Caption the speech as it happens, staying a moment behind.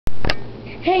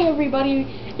Hey everybody,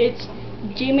 it's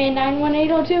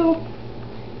G-Man91802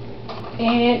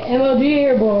 and MLG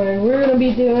Airborne. We're going to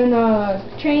be doing a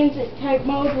transit type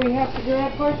mode where you have to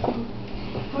grab parts and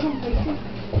put them places.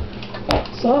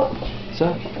 What's up? What's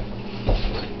up?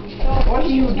 What are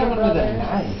you doing with that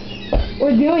knife?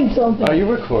 We're doing something. Are you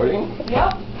recording?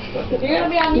 Yep. You're going to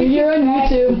be on YouTube. You're on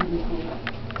YouTube.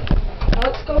 Now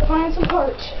let's go find some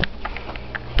parts.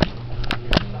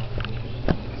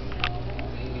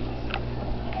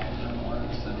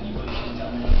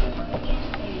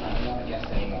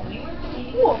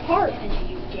 Ooh, a part.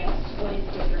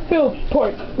 Phil,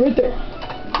 part, right there.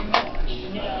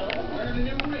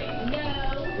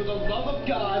 For the love of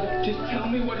God, just tell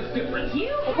me what is different.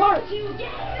 A part.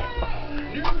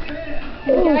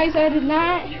 And guys, I did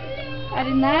not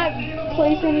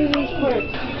place any of these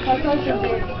parts. My cousin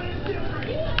did.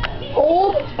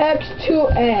 Old X to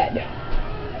add.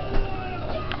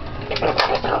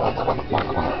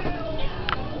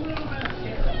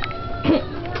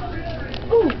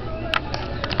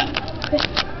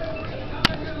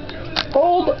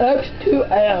 Hold X to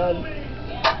add.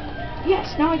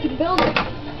 Yes, now I can build it.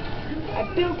 I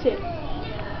built it.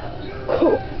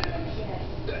 Cool.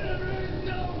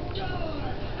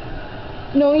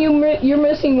 No, you're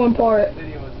missing one part.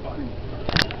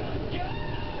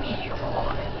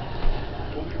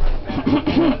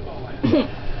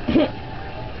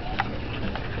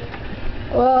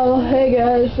 Well, hey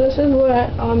guys, this is what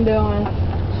I'm doing.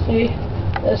 See?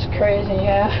 That's crazy,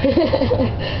 yeah.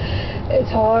 It's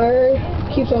hard,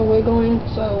 keeps on wiggling,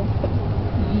 so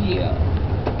yeah.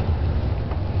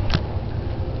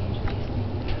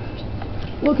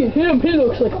 Look at him, he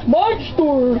looks like a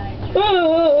monster.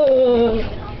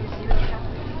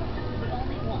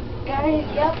 Guys,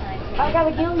 yep, I got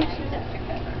a gun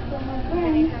from my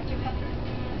friend.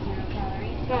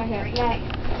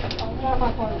 Not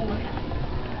my partner.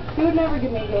 He would never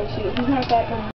give me a go suit. He's not that kind.